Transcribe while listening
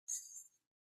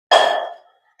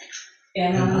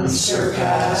In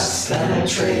unsurpassed,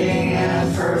 penetrating,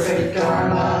 and perfect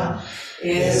Dharma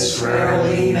is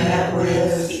rarely met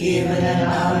with, even in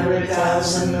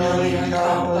 100,000 million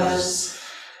kalpas.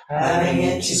 Having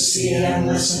it to see and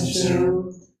listen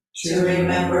to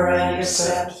remember and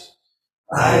accept,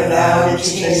 I vow to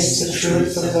taste the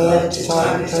truth of the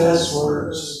Tathagata's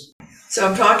words. So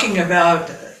I'm talking about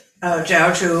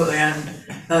Jiaozhu and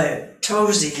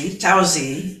Touzi,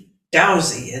 Touzi,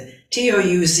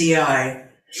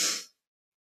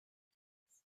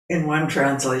 in one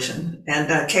translation,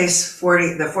 and case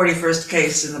 40, the 41st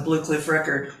case in the Blue Cliff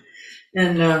record.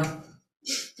 And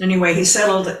anyway, he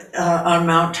settled on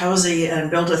Mount Touzi and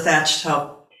built a thatched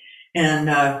hut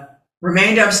and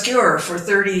remained obscure for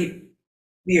 30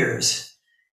 years.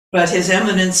 But his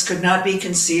eminence could not be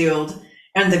concealed,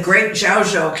 and the great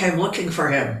Jiaozhou came looking for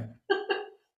him.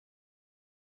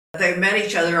 They met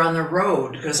each other on the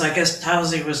road because I guess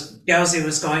Jiaozi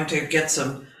was going to get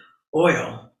some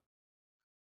oil.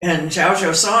 And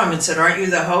Jiaozhou saw him and said, "Aren't you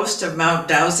the host of Mount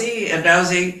Daozi?" And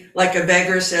Daozi, like a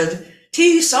beggar, said,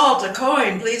 "Tea, salt, a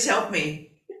coin, please help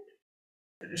me."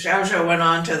 Jiaozhou went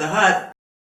on to the hut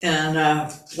and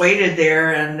waited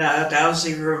there, and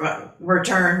Daozi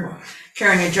returned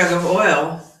carrying a jug of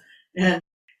oil. And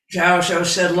Jiaozhou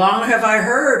said, "Long have I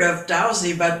heard of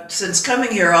Daozi, but since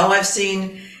coming here, all I've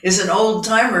seen is an old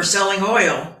timer selling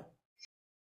oil."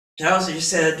 Daozi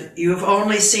said, "You've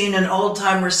only seen an old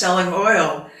timer selling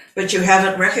oil, but you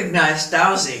haven't recognized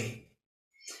Daozi."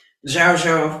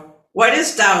 Jiaozhou, "What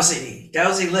is Daozi?"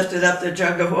 Daozi lifted up the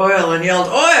jug of oil and yelled,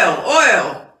 "Oil,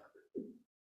 oil!"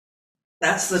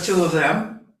 That's the two of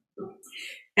them.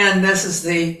 And this is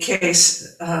the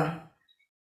case.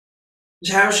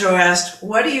 Jiaozhou asked,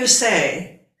 "What do you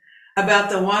say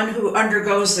about the one who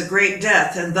undergoes the great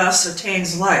death and thus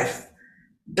attains life?"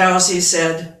 Daozi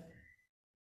said,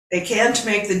 "They can't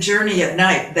make the journey at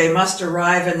night. They must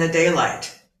arrive in the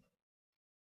daylight."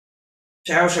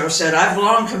 Jiaozhou said, "I've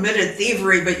long committed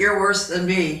thievery, but you're worse than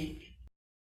me."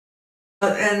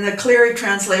 And the Cleary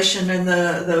translation in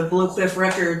the Blue Cliff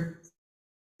record,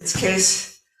 it's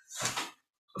case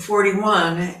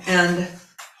 41, and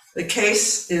the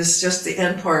case is just the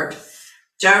end part.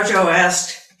 Jiaozhou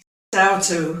asked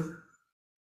Daozi,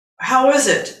 "How is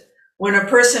it when a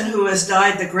person who has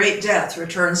died the great death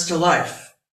returns to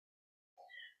life?"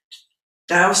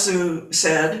 Daozi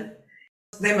said,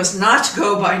 "They must not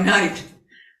go by night.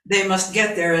 They must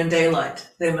get there in daylight.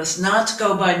 They must not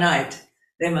go by night.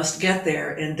 They must get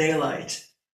there in daylight."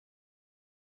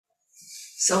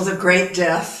 So the great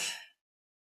death.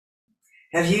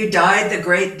 Have you died the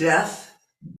great death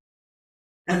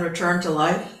and returned to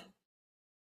life?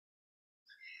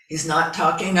 He's not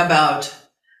talking about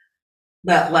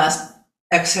that last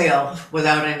exhale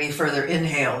without any further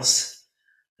inhales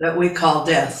that we call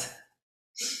death.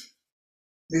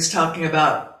 He's talking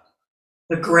about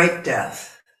the great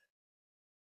death.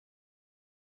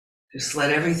 Just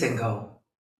let everything go.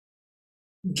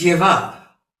 Give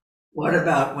up. What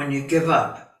about when you give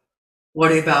up?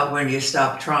 What about when you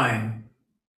stop trying?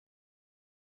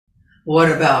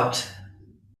 What about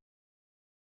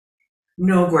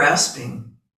no grasping?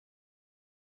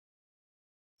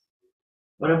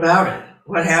 What about it?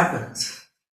 What happens?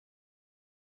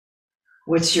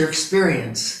 What's your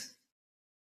experience?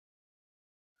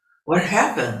 What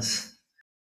happens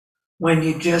when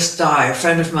you just die? A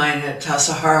friend of mine at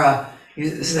Tassajara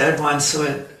said once,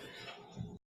 so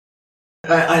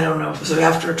I don't know if it was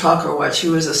after a talk or what, she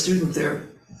was a student there.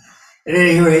 At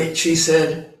any rate, she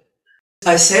said,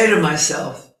 "I say to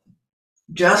myself,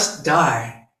 just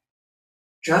die,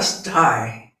 just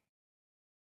die."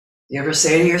 You ever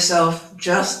say to yourself,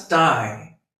 just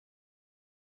die?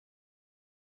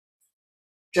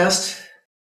 Just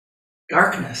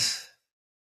darkness,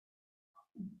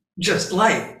 just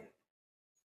light,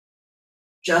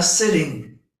 just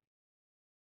sitting.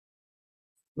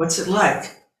 What's it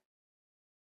like?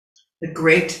 The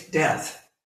great death.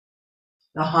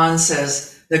 The Han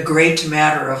says, the great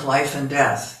matter of life and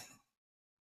death,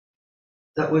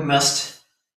 that we must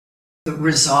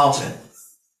resolve it.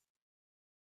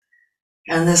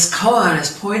 And this koan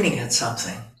is pointing at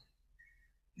something.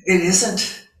 It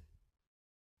isn't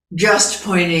just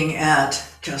pointing at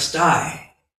just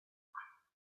die.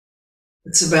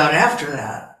 It's about after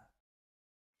that.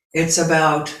 It's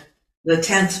about the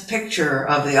 10th picture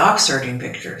of the ox herding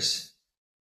pictures,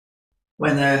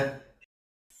 when the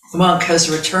monk has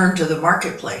returned to the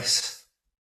marketplace.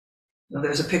 Now,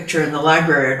 there's a picture in the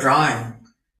library, a drawing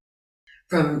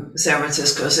from San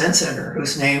Francisco Zen Center,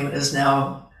 whose name is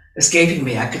now escaping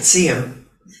me. I could see him.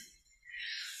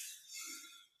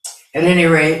 At any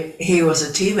rate, he was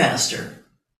a tea master,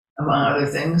 among other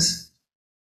things.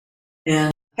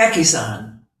 And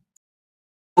Hekisan,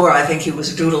 or I think he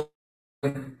was doodling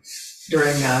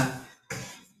during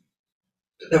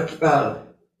the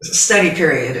study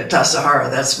period at Tassajara.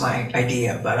 That's my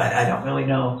idea, but I don't really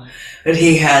know. But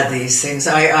he had these things.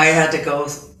 I had to go,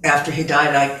 after he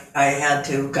died, I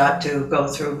got to go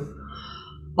through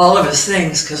all of his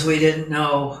things because we didn't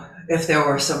know if there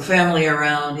were some family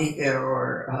around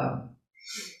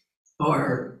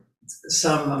or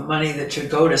some money that should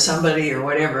go to somebody or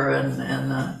whatever.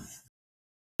 And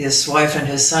his wife and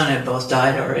his son had both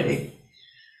died already.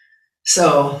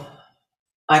 So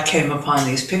I came upon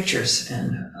these pictures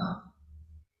and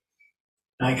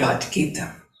I got to keep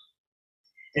them.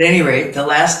 At any rate, the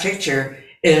last picture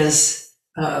is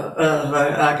of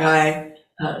a guy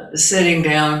sitting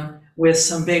down with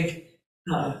some big,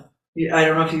 I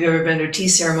don't know if you've ever been to a tea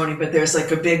ceremony, but there's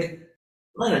like a big,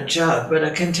 not a jug, but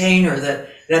a container that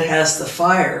has the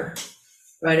fire,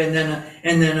 right? And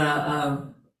then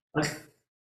a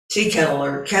tea kettle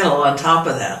or kettle on top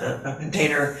of that, a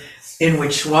container in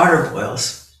which water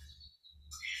boils.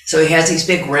 So he has these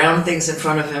big round things in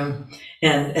front of him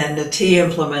and the tea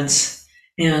implements,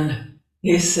 and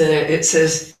it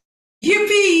says,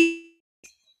 "Yippee!"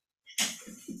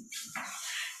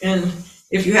 And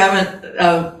if you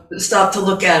haven't stopped to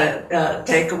look at it,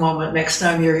 take a moment next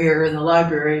time you're here in the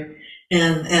library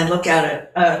and look at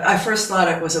it. I first thought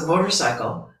it was a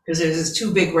motorcycle because there's these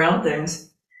two big round things,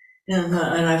 and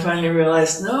I finally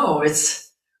realized, no,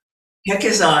 it's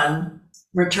Hekisan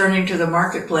returning to the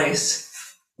marketplace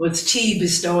with tea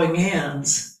bestowing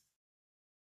hands.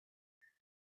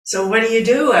 So what do you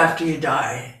do after you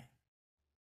die?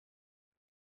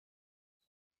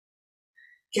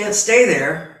 Can't stay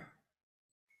there.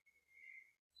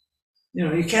 You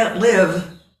know, you can't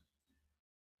live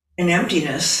in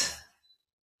emptiness.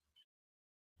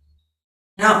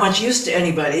 Not much use to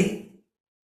anybody.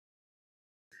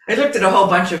 I looked at a whole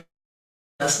bunch of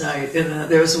last night, and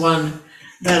there was one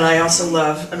that I also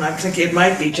love, and I'm thinking it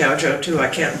might be Zhao Zhou too. I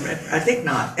can't remember. I think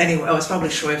not. Anyway, it was probably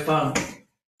Shui Feng.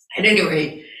 At any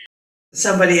rate,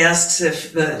 somebody asks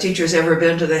if the teacher's ever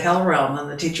been to the hell realm, and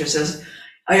the teacher says,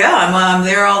 "Oh yeah, I'm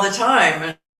there all the time."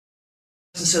 And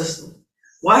he says,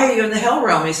 "Why are you in the hell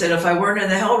realm?" He said, "If I weren't in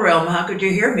the hell realm, how could you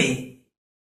hear me?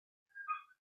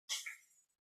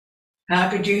 How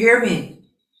could you hear me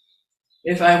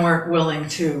if I weren't willing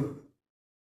to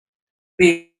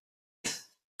be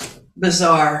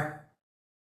bizarre,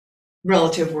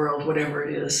 relative world, whatever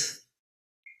it is?"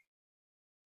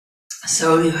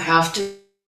 So you have to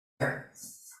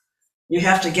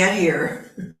get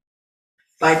here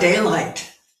by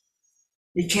daylight.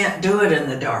 You can't do it in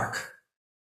the dark.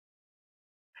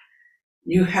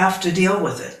 You have to deal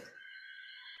with it.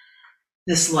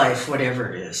 This life,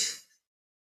 whatever it is.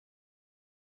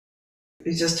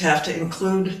 You just have to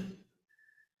include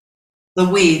the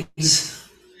weeds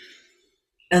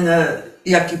and the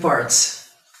yucky parts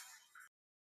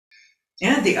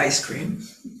and the ice cream.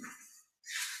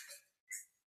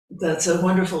 That's a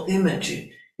wonderful image.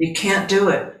 You can't do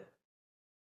it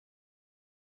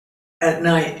at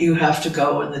night. You have to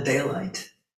go in the daylight.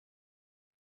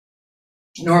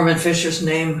 Norman Fisher's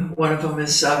name, one of them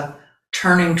is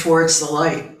turning towards the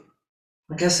light.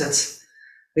 I guess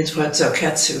it's what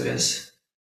Zoketsu is.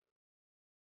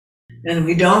 And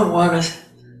we don't want to,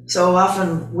 so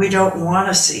often we don't want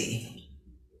to see.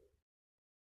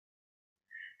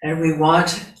 And we want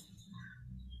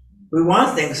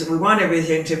things, we want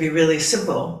everything to be really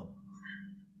simple.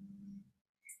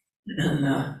 And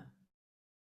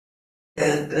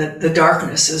the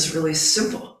darkness is really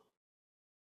simple.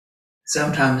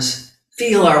 Sometimes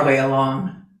feel our way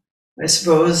along, I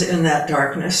suppose, in that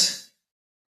darkness.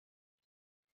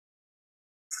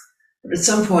 But at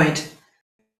some point,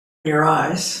 your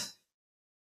eyes,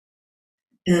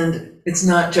 and it's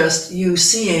not just you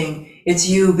seeing, it's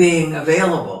you being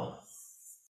available.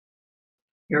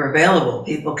 You're available,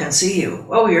 people can see you.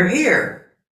 Oh, you're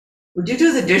here. Would you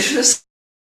do the dishes?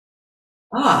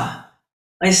 Ah,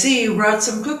 I see you brought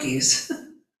some cookies.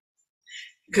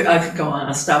 I could go on,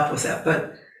 I'll stop with that,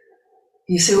 but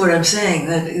you see what I'm saying,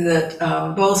 that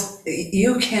both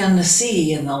you can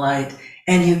see in the light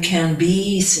and you can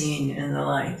be seen in the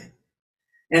light.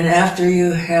 And after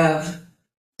you have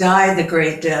died the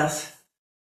great death,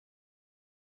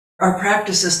 our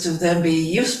practice is to then be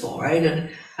useful, right? And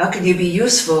how can you be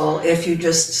useful if you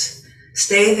just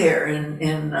stay there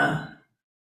in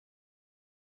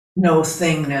no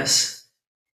thingness?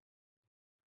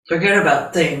 Forget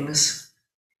about things.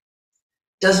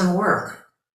 Doesn't work.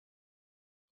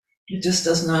 It just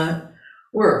does not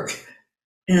work.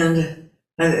 And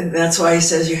that's why he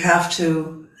says you have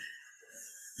to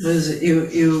is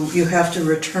you have to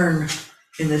return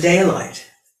in the daylight.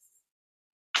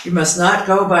 You must not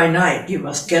go by night. You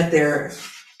must get there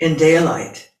in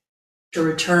daylight. To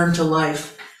return to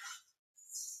life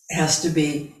has to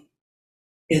be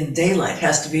in daylight,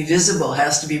 has to be visible,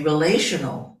 has to be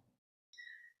relational.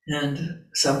 And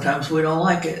sometimes we don't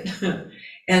like it.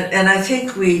 And I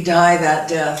think we die that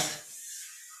death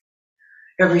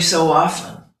every so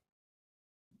often.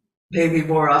 Maybe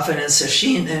more often in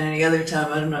Sesshin than any other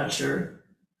time, I'm not sure.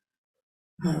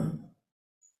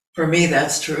 For me,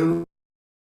 that's true.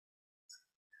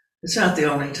 It's not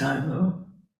the only time, though.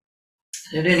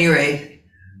 At any rate,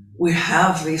 we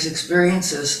have these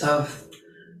experiences of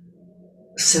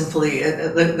simply,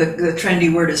 the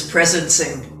trendy word is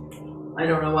presencing. I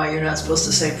don't know why you're not supposed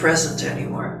to say present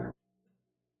anymore.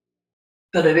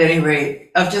 But at any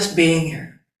rate, of just being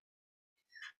here,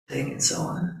 and so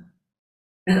on.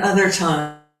 And other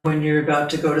times when you're about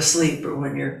to go to sleep, or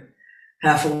when you're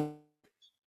half awake,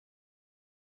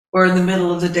 or in the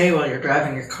middle of the day while you're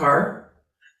driving your car,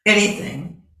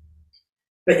 anything.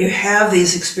 But you have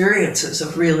these experiences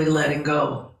of really letting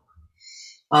go.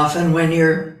 Often when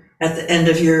you're at the end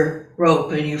of your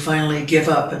rope and you finally give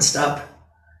up and stop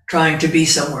trying to be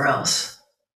somewhere else.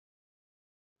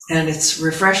 And it's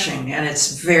refreshing and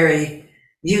it's very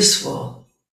useful.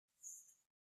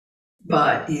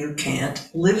 But you can't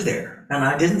live there. And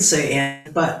I didn't say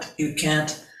and, but you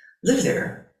can't live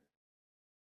there.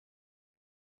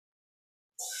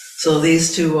 So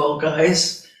these two old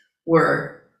guys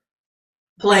were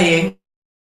playing,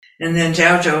 and then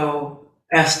Zhao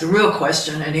asked the real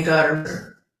question, and he got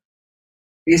her.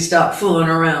 You stop fooling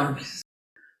around.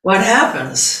 What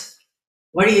happens?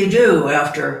 What do you do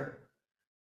after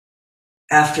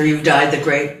you've died the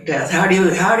great death? How do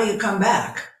you come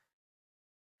back?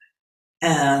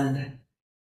 And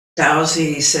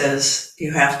Daozi says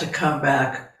you have to come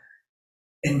back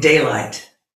in daylight.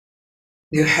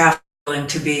 You have to be willing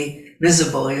to be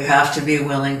visible. You have to be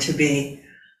willing to be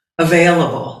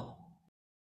available.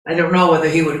 I don't know whether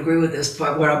he would agree with this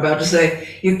part, what I'm about to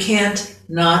say. You can't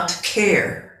not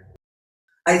care.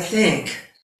 I think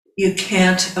you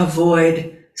can't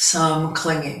avoid some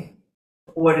clinging,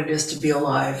 what it is to be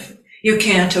alive. You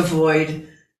can't avoid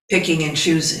picking and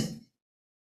choosing,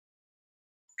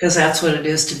 because that's what it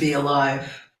is to be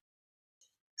alive.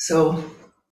 So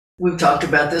we've talked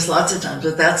about this lots of times,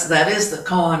 but that is the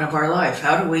koan of our life.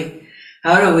 How do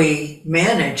we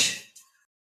manage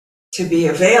to be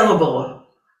available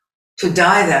to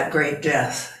die that great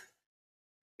death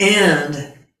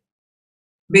and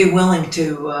be willing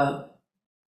to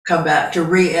come back, to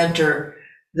re-enter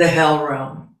the hell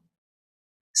realm,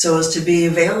 so as to be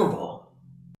available?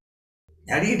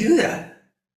 How do you do that?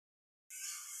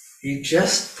 You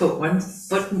just put one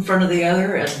foot in front of the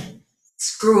other and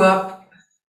screw up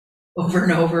over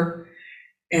and over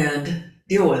and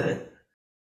deal with it.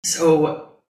 So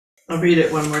I'll read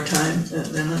it one more time, and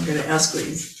then I'm going to ask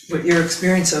what your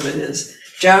experience of it is.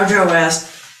 Zhao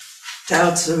asked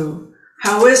Tao Tzu,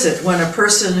 how is it when a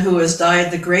person who has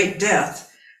died the great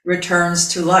death returns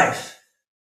to life?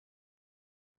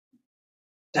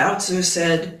 Tao Tzu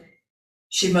said,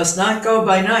 she must not go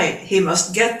by night. He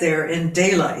must get there in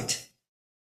daylight.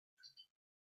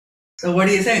 So what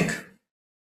do you think?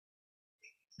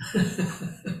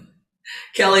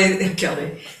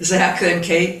 Kelly, Zach, and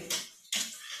Kate?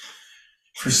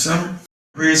 For some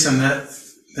reason, that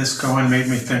this koan made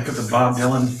me think of the Bob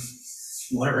Dylan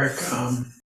lyric,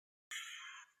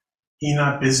 he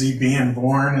not busy being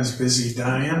born is busy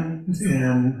dying.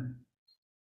 And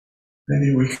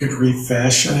maybe we could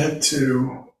refashion it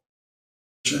to,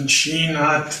 and she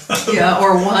not, Yeah,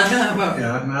 or one.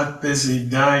 yeah, not busy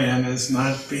dying is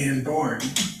not being born.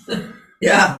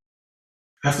 Yeah.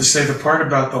 I have to say, the part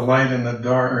about the light and the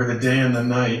dark, or the day and the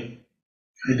night,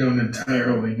 I don't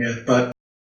entirely get, but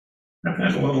I've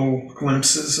had little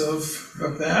glimpses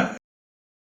of that.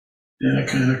 And I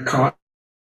kind of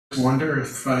wonder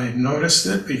if I noticed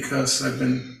it because I've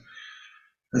been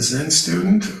a Zen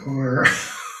student, or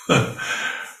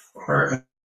or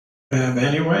have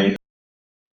anyway.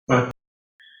 But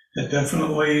it's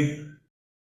definitely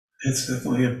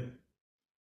a, I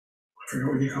forget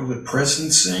what you call it,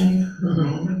 presencing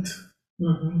moment.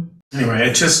 Mm-hmm. Anyway, I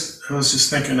was just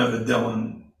thinking of the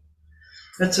Dylan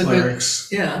That's a lyrics.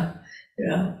 good, yeah.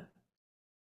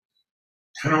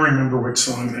 I don't remember which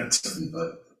song that's in,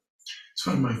 but it's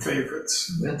one of my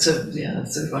favorites. That's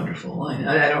a wonderful line.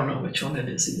 I don't know which one it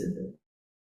is either.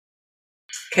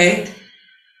 Kate?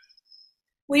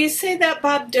 Will you say that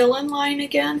Bob Dylan line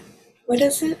again? What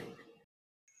is it?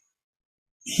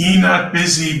 He not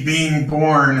busy being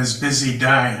born is busy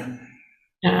dying.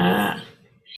 Ah.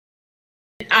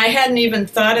 I hadn't even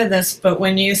thought of this, but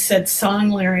when you said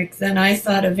song lyric, then I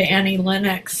thought of Annie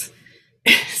Lennox.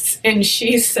 And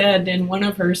she said in one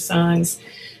of her songs,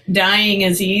 dying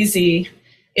is easy.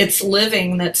 It's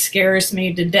living that scares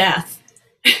me to death.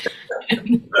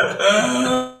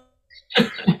 The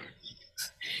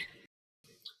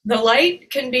light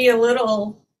can be a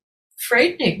little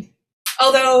frightening.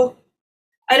 Although,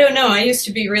 I don't know, I used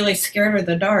to be really scared of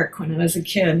the dark when I was a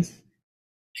kid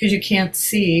because you can't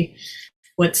see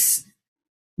what's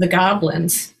the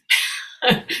goblins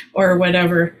or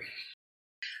whatever.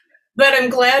 But I'm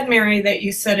glad, Mary, that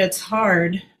you said it's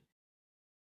hard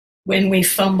when we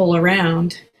fumble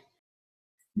around,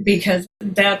 because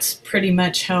that's pretty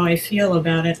much how I feel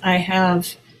about it. I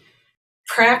have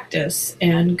practice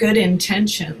and good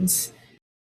intentions.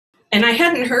 And I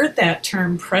hadn't heard that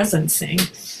term, presencing.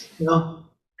 No.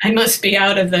 I must be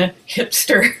out of the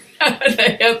hipster,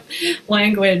 the hip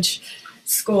language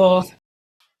school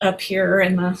up here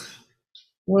in the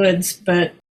woods,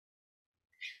 but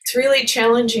it's really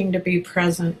challenging to be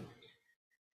present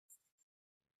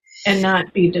and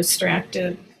not be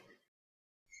distracted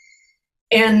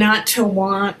and not to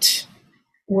want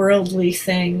worldly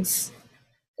things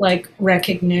like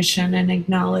recognition and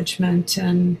acknowledgement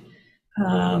and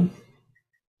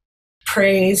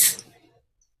praise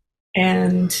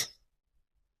and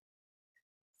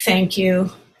thank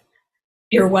you,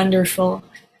 you're wonderful,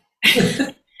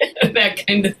 that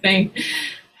kind of thing.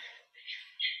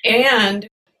 And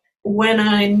when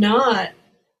I'm not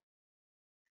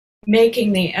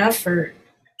making the effort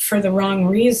for the wrong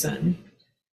reason,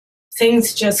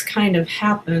 things just kind of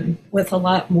happen with a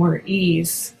lot more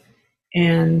ease.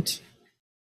 And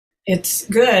it's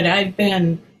good. I've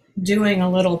been doing a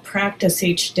little practice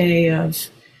each day of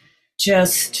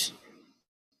just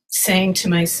saying to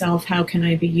myself, how can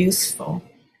I be useful?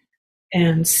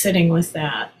 And sitting with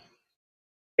that.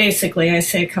 Basically, I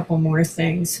say a couple more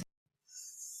things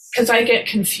because I get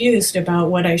confused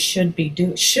about what I should be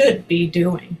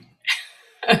doing.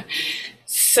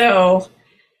 So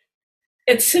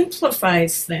it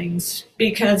simplifies things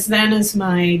because then as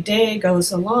my day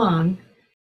goes along,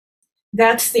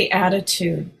 that's the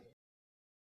attitude.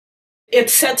 It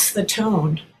sets the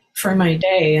tone for my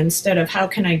day instead of how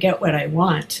can I get what I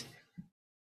want,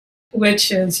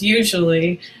 which is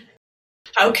usually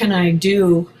how can I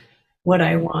do what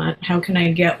I want? How can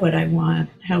I get what I want?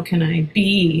 How can I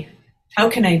be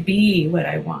what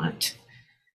I want?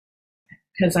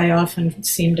 Because I often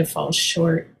seem to fall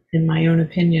short in my own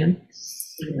opinion.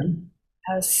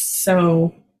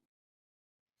 So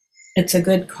it's a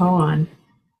good koan.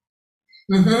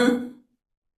 Mm-hmm.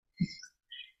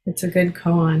 It's a good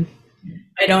koan.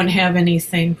 I don't have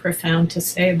anything profound to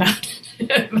say about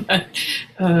it, but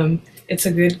it's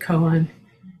a good koan.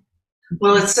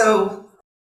 Well, it's so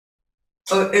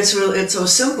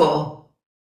simple,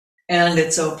 and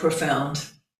it's so profound.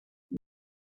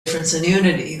 Difference in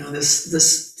unity,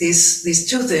 these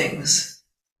two things,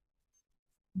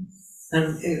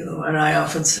 and I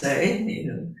often say,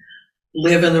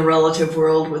 live in the relative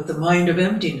world with the mind of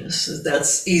emptiness.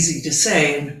 That's easy to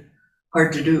say and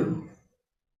hard to do.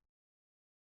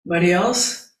 Anybody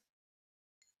else?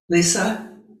 Lisa?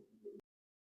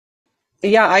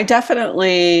 Yeah, I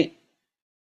definitely.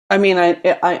 I mean,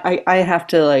 I have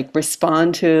to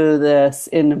respond to this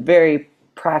in very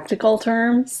practical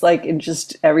terms, like in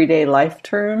just everyday life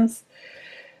terms.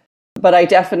 But I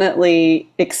definitely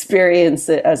experience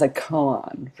it as a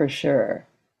koan for sure.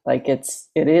 Like it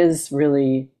is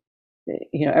really,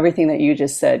 everything that you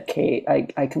just said, Kate,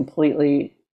 I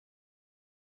completely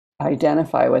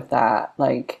identify with that.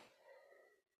 Like,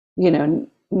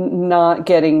 not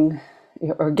getting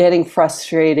or getting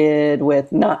frustrated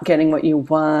with not getting what you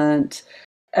want,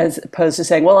 as opposed to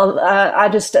saying, well,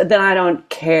 then I don't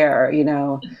care,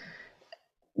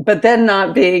 but then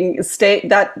not being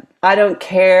that I don't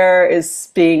care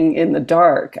is being in the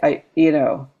dark.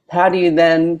 How do you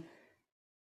then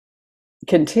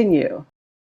continue?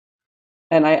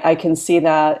 And I can see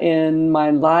that in my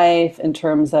life in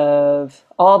terms of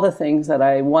all the things that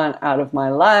I want out of my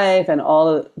life and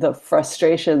all the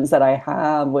frustrations that I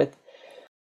have with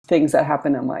things that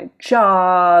happen in my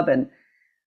job.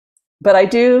 But I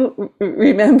do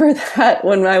remember that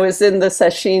when I was in the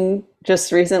sesshin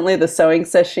just recently, the sewing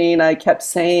sesshin, I kept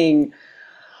saying,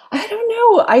 I don't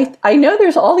know, I know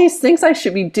there's all these things I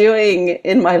should be doing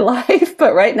in my life,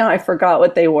 but right now I forgot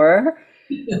what they were.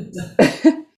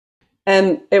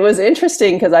 And it was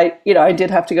interesting because I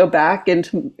did have to go back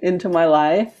into my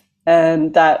life,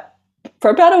 and that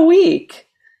for about a week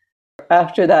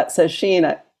after that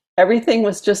sesshin, everything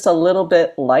was just a little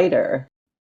bit lighter.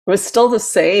 It was still the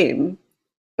same,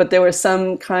 but there was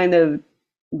some kind of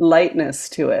lightness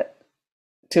to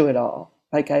it all.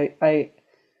 Like I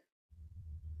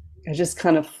just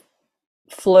kind of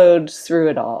flowed through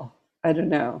it all. I don't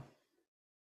know.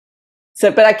 So,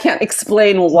 but I can't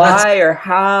explain why or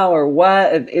how or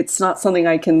what. It's not something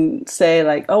I can say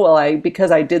like, oh, well,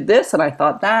 because I did this and I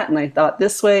thought that and I thought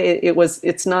this way.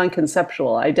 It's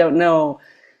non-conceptual. I don't know.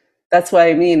 That's what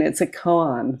I mean. It's a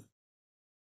koan.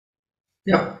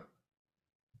 Yep.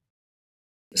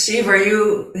 Steve, are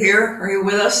you here? Are you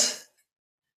with us?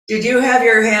 Did you have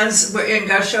your hands in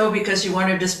Gusho because you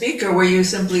wanted to speak, or were you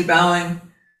simply bowing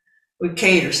with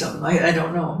Kate or something? I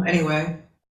don't know. Anyway.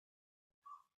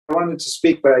 I wanted to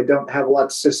speak, but I don't have a lot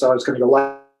to say, so I was going to go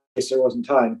last in case there wasn't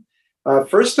time.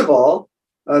 First of all,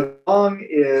 the song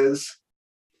is,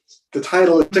 the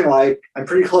title is something like, I'm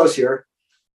pretty close here,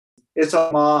 it's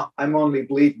Ma, I'm Only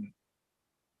Bleeding,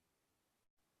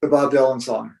 the Bob Dylan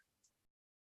song.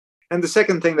 And the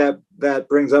second thing that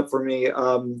brings up for me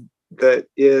that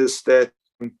is that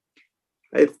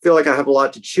I feel like I have a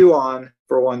lot to chew on,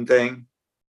 for one thing,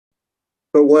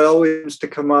 but what always seems to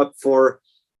come up for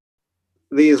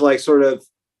these like sort of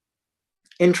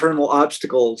internal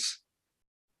obstacles,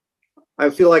 I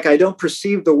feel like I don't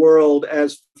perceive the world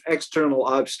as external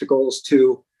obstacles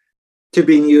to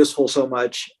being useful so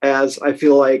much as I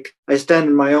feel like I stand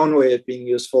in my own way of being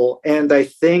useful. And I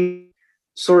think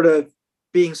sort of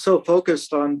being so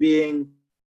focused on being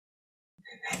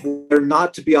there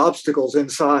not to be obstacles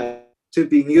inside to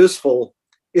being useful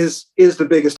is the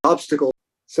biggest obstacle.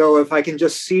 So if I can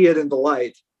just see it in the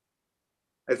light,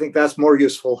 I think that's more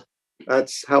useful.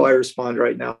 That's how I respond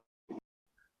right now.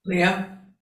 Yeah.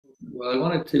 Well, I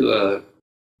wanted to,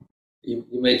 you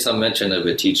made some mention of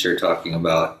a teacher talking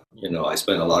about, I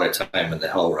spent a lot of time in the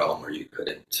hell realm where you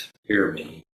couldn't hear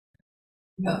me.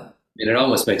 Yeah. And it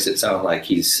almost makes it sound like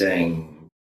he's saying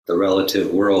the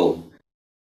relative world.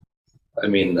 I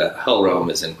mean, the hell realm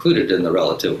is included in the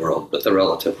relative world, but the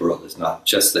relative world is not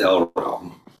just the hell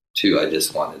realm, too. I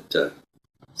just wanted to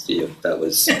see if that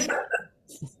was...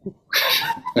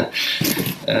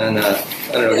 And I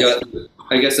don't know.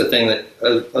 I guess the thing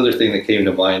other thing that came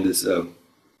to mind is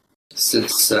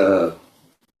since I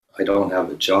don't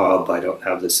have a job, I don't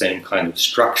have the same kind of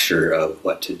structure of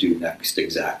what to do next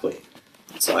exactly.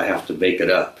 So I have to make it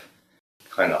up,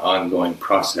 kind of ongoing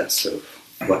process of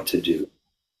what to do.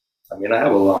 I mean, I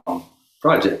have a long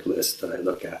project list that I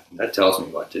look at, and that tells me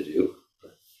what to do.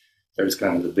 But there's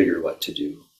kind of the bigger what to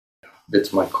do.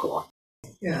 That's my core.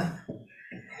 Yeah.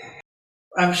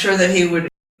 I'm sure that he would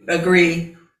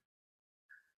agree,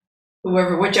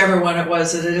 whichever one it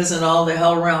was, that it isn't all the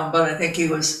hell realm, but I think he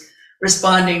was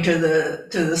responding to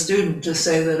the student to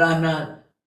say that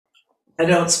I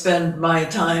don't spend my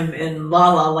time in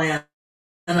La La Land.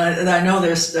 And I know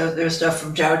there's stuff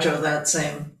from Jojo that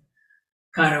same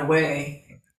kind of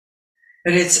way.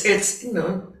 But it's isn't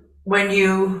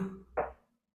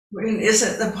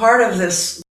the part of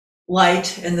this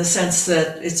light in the sense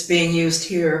that it's being used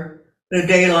here, the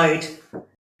daylight,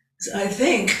 I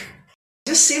think,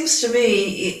 just seems to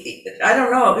me, I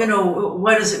don't know,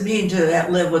 what does it mean to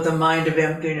live with a mind of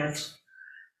emptiness?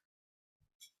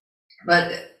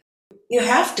 But you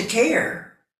have to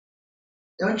care,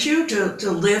 don't you,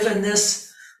 to live in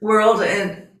this world?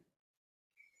 And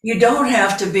you don't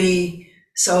have to be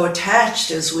so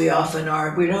attached as we often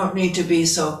are. We don't need to be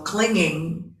so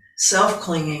clinging,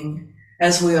 self-clinging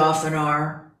as we often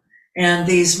are. And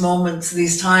these moments,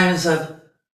 these times of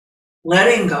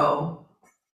letting go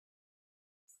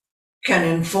can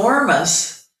inform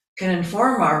us, can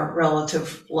inform our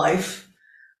relative life,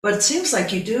 but it seems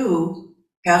like you do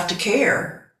have to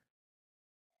care.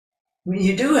 I mean,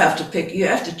 you do have to you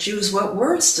have to choose what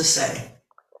words to say.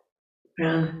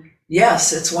 And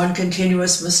yes, it's one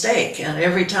continuous mistake. And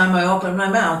every time I open my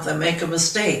mouth, I make a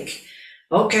mistake.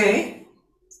 Okay.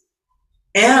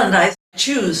 And I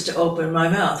choose to open my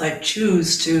mouth. I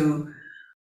choose to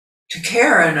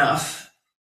care enough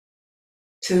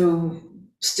to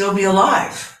still be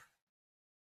alive.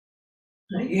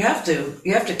 You have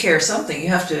to care something. You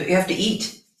have to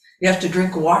eat. You have to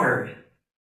drink water.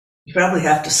 You probably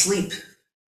have to sleep.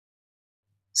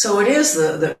 So it is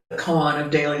the koan of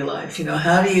daily life.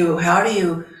 How do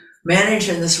you manage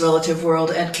in this relative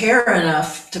world and care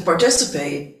enough to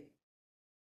participate?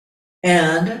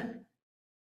 And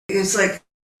it's like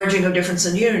merging of difference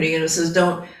and unity. And it says,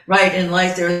 right in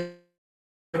light, they're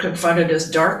confronted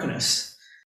as darkness.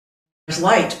 There's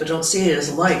light, but don't see it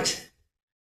as light.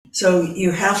 So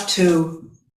you have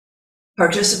to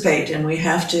participate, and we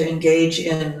have to engage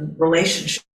in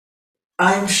relationship.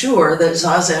 I'm sure that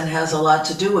Zazen has a lot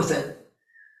to do with it,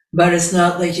 but it's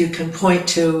not like you can point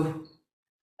to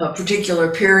a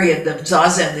particular period, the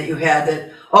zazen that you had,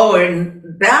 that, oh, and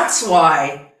that's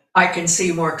why I can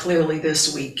see more clearly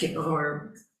this week,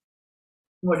 or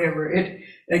whatever.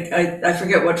 I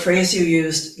forget what phrase you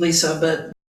used, Lisa,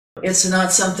 but it's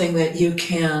not something that you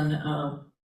can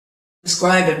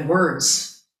describe in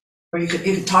words, or you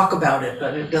could talk about it,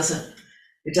 but it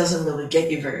doesn't really get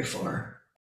you very far.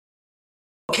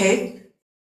 Okay.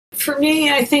 For me,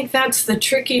 I think that's the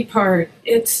tricky part.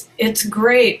 It's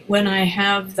great when I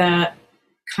have that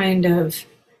kind of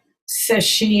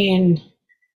sesshin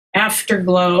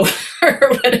afterglow or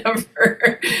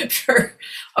whatever for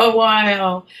a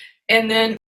while. And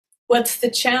then what's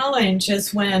the challenge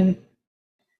is when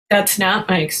that's not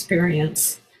my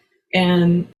experience.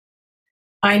 And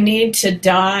I need to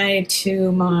die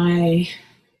to my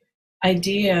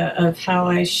idea of how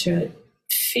I should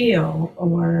feel,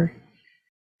 or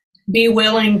be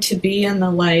willing to be in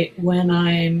the light when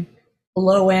I'm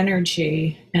low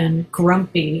energy and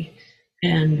grumpy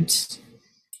and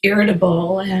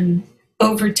irritable and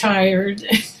overtired.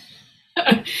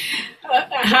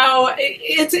 How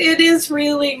it is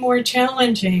really more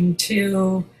challenging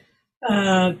to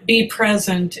be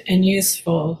present and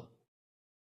useful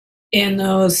in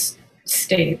those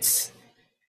states.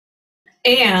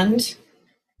 And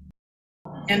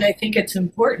I think it's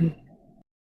important.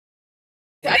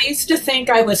 I used to think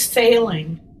I was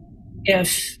failing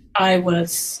if I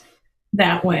was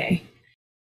that way.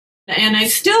 And I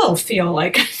still feel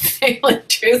like I'm failing,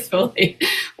 truthfully,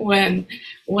 when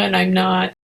I'm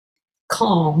not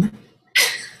calm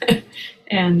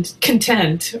and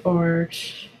content or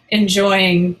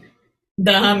enjoying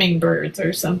the hummingbirds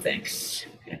or something.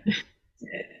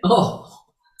 Oh,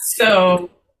 So,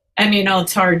 I mean,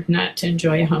 it's hard not to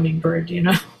enjoy a hummingbird, you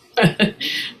know.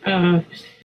 I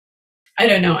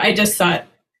don't know. I just thought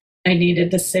I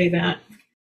needed to say that.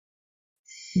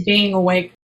 Being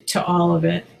awake to all of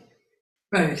it.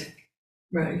 right.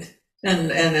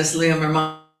 And as Liam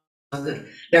reminded, that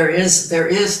there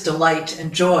is delight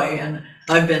and joy, and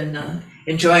I've been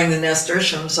enjoying the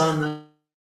nasturtiums on the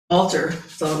altar.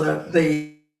 So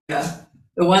the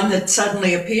one that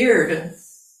suddenly appeared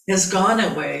has gone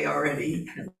away already.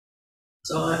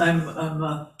 So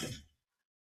I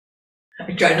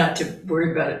try not to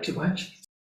worry about it too much.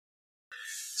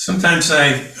 Sometimes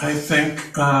I think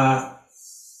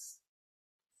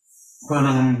when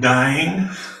I'm dying,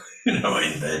 in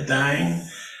bed dying,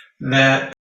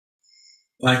 that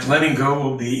like letting go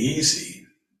will be easy.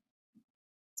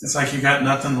 It's like you got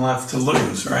nothing left to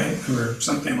lose, right? Or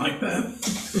something like that.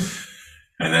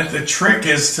 And that the trick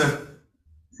is to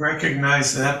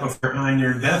recognize that before on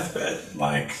your deathbed,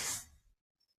 like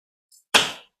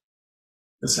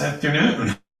this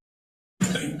afternoon.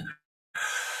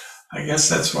 I guess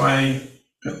that's why,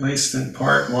 at least in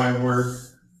part, why we're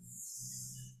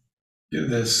do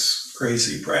this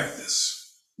crazy practice.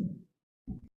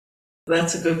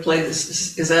 That's a good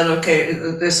place. Is that okay?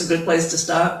 Is this a good place to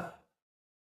stop?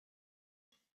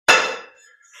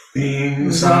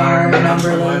 Beings are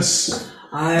numberless.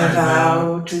 I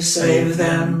vow to save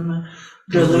them.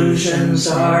 Delusions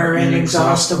are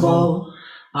inexhaustible.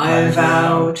 I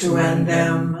vow to end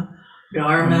them.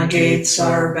 Dharma gates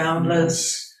are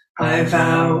boundless. I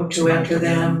vow to enter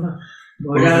them.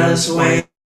 Buddha's way is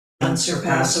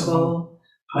unsurpassable.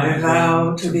 I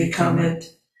vow to become it.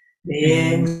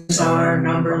 Beings are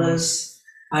numberless.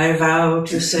 I vow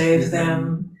to save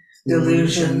them.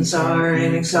 Delusions are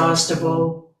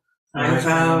inexhaustible. I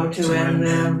vow to end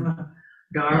them.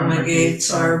 Dharma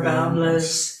gates are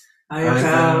boundless. I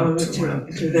vow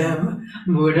to them.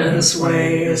 Buddha's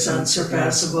way is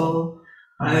unsurpassable.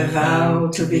 I vow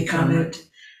to become it.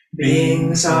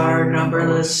 Beings are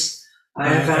numberless.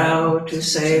 I vow to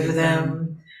save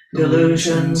them.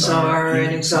 Delusions are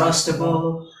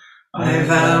inexhaustible. I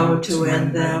vow to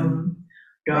end them.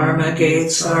 Dharma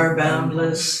gates are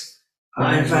boundless.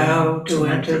 I vow to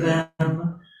enter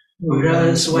them.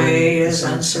 Buddha's way is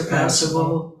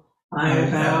unsurpassable. I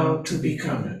vow to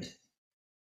become it.